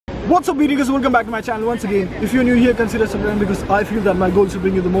What's up, BEATNIKERS? Welcome back to my channel once again. If you're new here, consider subscribing because I feel that my goal is to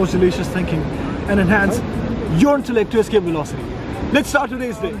bring you the most delicious thinking and enhance your intellect to escape velocity. Let's start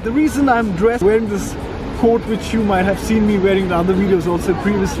today's day. The reason I'm dressed wearing this coat, which you might have seen me wearing in other videos also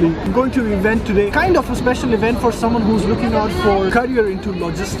previously. I'm going to an event today, kind of a special event for someone who's looking out for a career into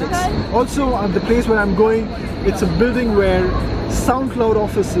logistics. Also, the place where I'm going, it's a building where SoundCloud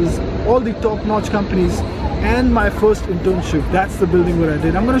offices, all the top-notch companies, and my first internship. That's the building where I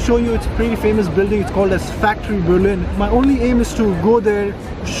did. I'm going to show you, it's a pretty famous building. It's called as Factory Berlin. My only aim is to go there,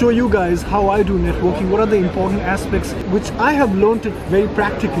 show you guys how I do networking, what are the important aspects, which I have learned it very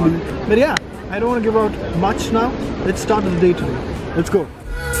practically. But yeah, I don't want to give out much now. Let's start the day today. Let's go.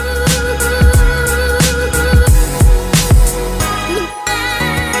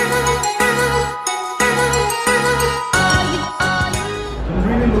 I'm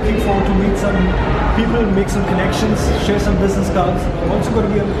really looking forward to meet some people, make some connections, share some business cards. I'm also going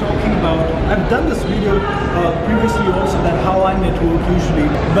to be talking about, I've done this video previously also, that how I network usually,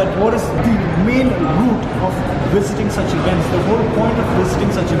 but what is the main route of visiting such events. The whole point of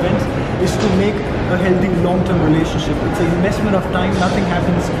visiting such events is to make a healthy long-term relationship. It's an investment of time. Nothing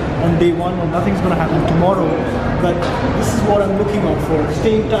happens on day one, or nothing's going to happen tomorrow, but this is what I'm looking out for.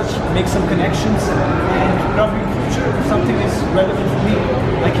 Stay in touch, make some connections, and probably in the future, if something is relevant for me,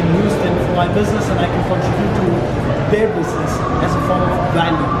 I can use them for my business and I can contribute to their business as a form of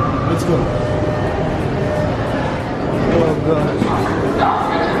value. Let's go. Oh God.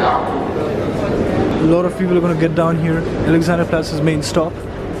 A lot of people are going to get down here. Alexanderplatz's main stop.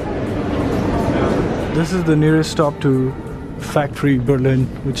 This is the nearest stop to Factory Berlin,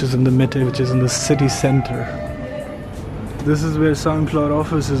 which is in the Mitte, which is in the city center. This is where SoundCloud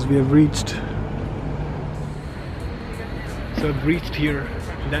office is. We have reached. So I've reached here.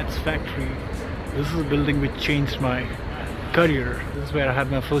 That's Factory. This is a building which changed my career. This is where I had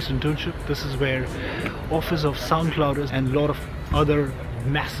my first internship. This is where office of SoundCloud is, and a lot of other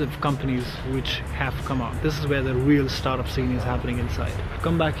massive companies which have come out. This is where the real startup scene is happening inside. I've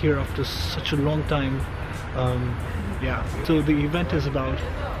come back here after such a long time. Yeah, so the event is about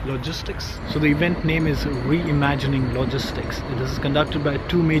logistics. So the event name is Reimagining Logistics. It is conducted by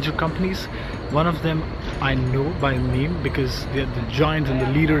two major companies. One of them I know by name because they are the giants and the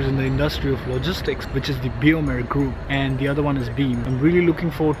leaders in the industry of logistics, which is the BEUMER group, and the other one is Beam. I'm really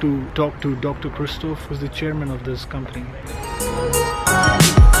looking forward to talk to Dr. Christoph, who's the chairman of this company.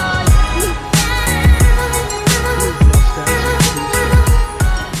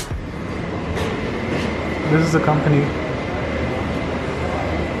 This is the company.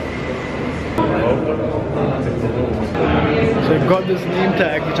 So I've got this name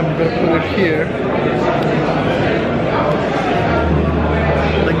tag, which I'm going to put it here.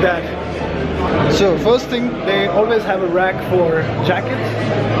 Like that. So first thing, they always have a rack for jackets.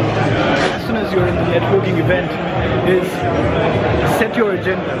 As soon as you're in the networking event, is set your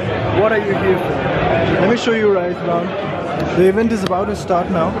agenda. What are you here for? Let me show you right around. The event is about to start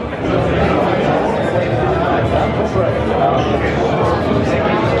now.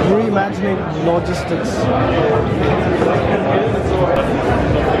 Reimagining logistics.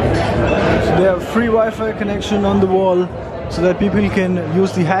 So they have free Wi-Fi connection on the wall so that people can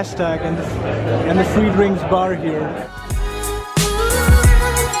use the hashtag and the free drinks bar here.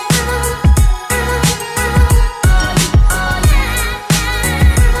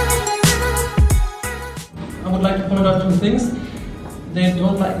 I would like to point out two things. They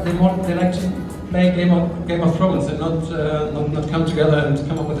like to play Game of Thrones and not come together and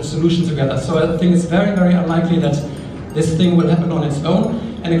come up with a solution together. So I think it's very, very unlikely that this thing will happen on its own.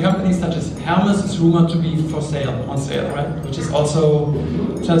 And a company such as Hermes is rumored to be on sale, right? Which is also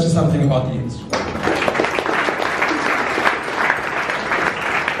tells you something about the industry.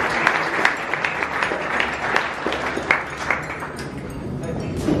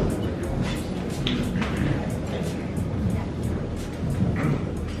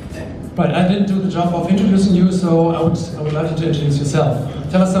 Right, I didn't do the job of introducing you, so I would like you to introduce yourself.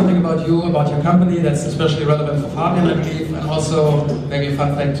 Tell us something about you, about your company that's especially relevant for Fabian, I believe, and also maybe a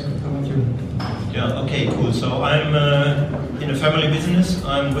fun fact about you. Yeah, okay, cool. So I'm in a family business.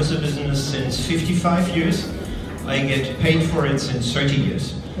 I'm with the business since 55 years. I get paid for it since 30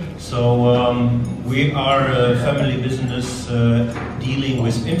 years. So we are a family business dealing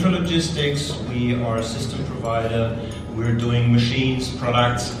with intralogistics. We are a system provider. We're doing machines,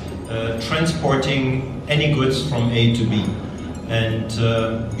 products, transporting any goods from A to B. And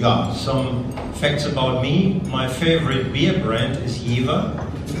yeah, some facts about me. My favorite beer brand is Jever.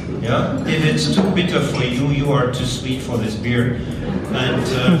 Yeah, if it's too bitter for you, you are too sweet for this beer. And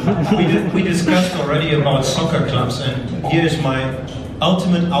we discussed already about soccer clubs, and here is my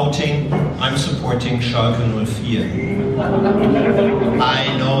ultimate outing, I'm supporting Schalke 04.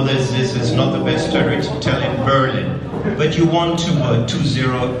 I know this is not the best story to tell in Berlin, but you won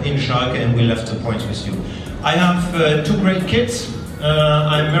 2-0 in Schalke and we left the points with you. I have two great kids.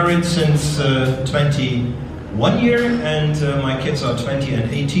 I'm married since 21 years and my kids are 20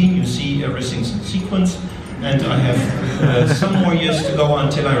 and 18. You see everything's in sequence. And I have some more years to go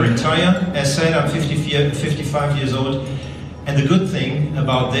until I retire. As said, I'm 55 years old. And the good thing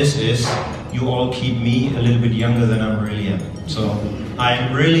about this is you all keep me a little bit younger than I really am. So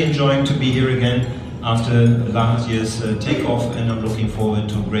I'm really enjoying to be here again after last year's takeoff, and I'm looking forward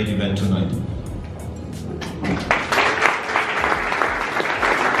to a great event tonight.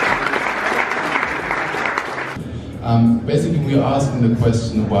 Basically, we are asking the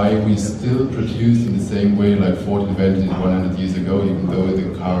question why we still produce in the same way like Ford invented 100 years ago, even though the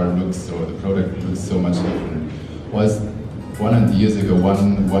car looks or the product looks so much different. Was 100 years ago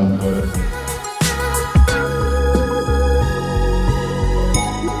one product?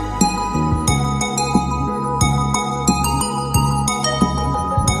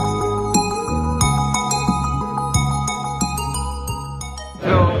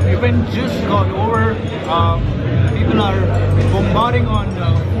 So event just got over. People are bombarding on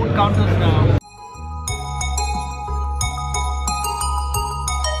food counters now.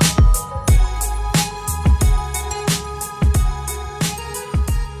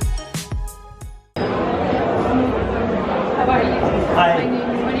 How are you? Hi. My name is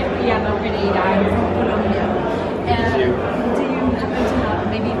Maria Pineda. I'm from Colombia. And do you happen to have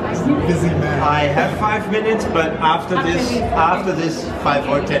maybe 5 minutes? Busy man. I have 5 minutes, but after this 5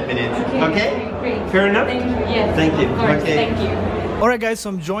 or 10 minutes. Okay? Great. Fair enough? Thank you. Yes. Thank you. Of course. Okay. Thank you. Alright guys, so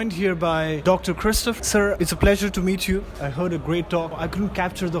I'm joined here by Dr. Christoph. Sir, it's a pleasure to meet you. I heard a great talk. I couldn't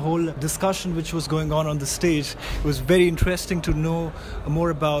capture the whole discussion which was going on the stage. It was very interesting to know more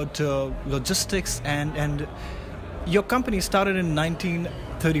about logistics and your company started in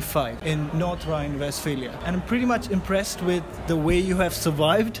 1935 in North Rhine-Westphalia. And I'm pretty much impressed with the way you have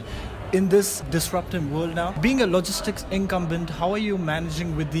survived in this disruptive world now. Being a logistics incumbent, how are you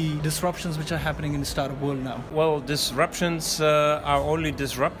managing with the disruptions which are happening in the startup world now? Well, disruptions are only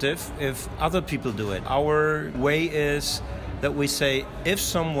disruptive if other people do it. Our way is that we say if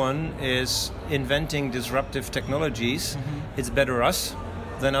someone is inventing disruptive technologies, it's better us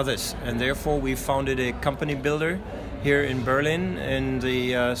than others. And therefore we founded a company builder here in Berlin in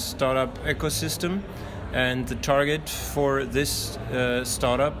the startup ecosystem. And the target for this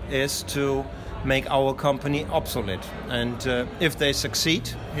startup is to make our company obsolete. And if they succeed,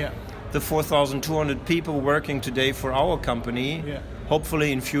 the 4,200 people working today for our company,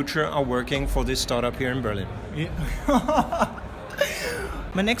 hopefully in future are working for this startup here in Berlin.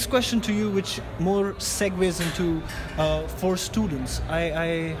 My next question to you, which more segues into for students.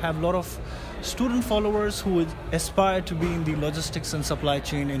 I have a lot of student followers who would aspire to be in the logistics and supply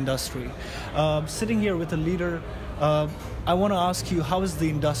chain industry. Sitting here with a leader, I want to ask you, how is the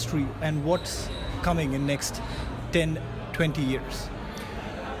industry and what's coming in next 10, 20 years?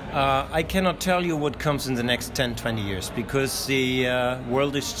 I cannot tell you what comes in the next 10, 20 years because the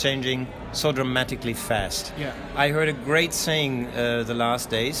world is changing so dramatically fast. I heard a great saying the last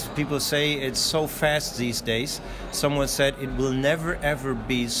days. People say it's so fast these days. Someone said it will never ever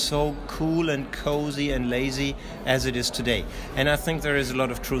be so cool and cozy and lazy as it is today. And I think there is a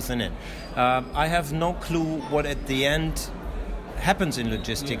lot of truth in it. I have no clue what at the end happens in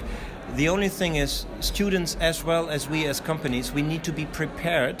logistics. The only thing is, students as well as we as companies, we need to be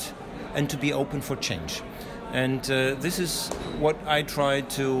prepared and to be open for change. And this is what I try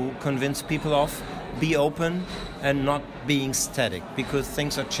to convince people of. Be open and not being static, because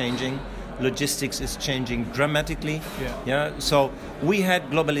things are changing. Logistics is changing dramatically. So we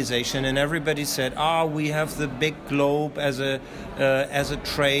had globalization and everybody said, we have the big globe as a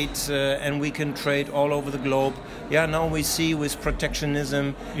trade and we can trade all over the globe. Now we see with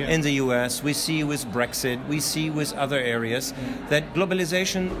protectionism in the US, we see with Brexit, we see with other areas that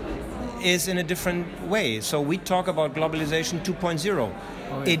globalization is in a different way. So we talk about globalization 2.0.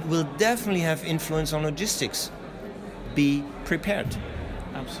 It will definitely have influence on logistics. Be prepared.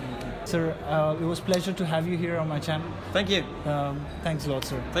 Absolutely. Sir, it was a pleasure to have you here on my channel. Thank you. Thanks a lot,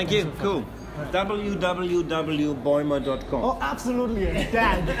 sir. Thank you. Cool. www.BEUMER.com. Oh, absolutely.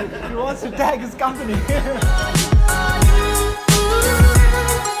 Tag. He wants to tag his company.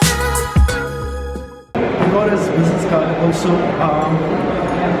 I got his business card also. I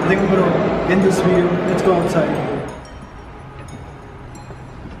think I'm going to end this video. Let's go outside.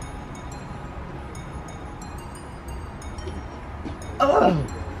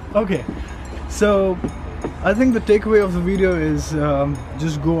 Okay, so I think the takeaway of the video is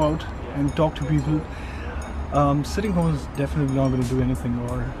just go out and talk to people. Sitting home is definitely not going to do anything,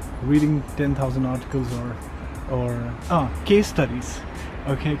 or reading 10,000 articles or case studies.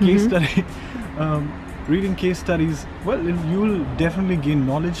 Okay, case study. Reading case studies, well, you will definitely gain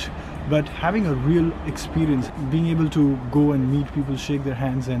knowledge, but having a real experience, being able to go and meet people, shake their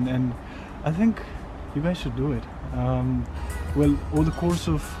hands, and I think you guys should do it. Well, over the course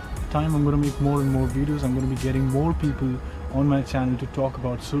of time, I'm going to make more and more videos. I'm going to be getting more people on my channel to talk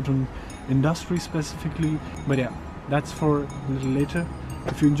about certain industries specifically, but yeah, that's for a little later.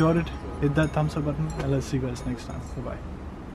 If you enjoyed it, hit that thumbs up button, and let's see you guys next time. Bye bye.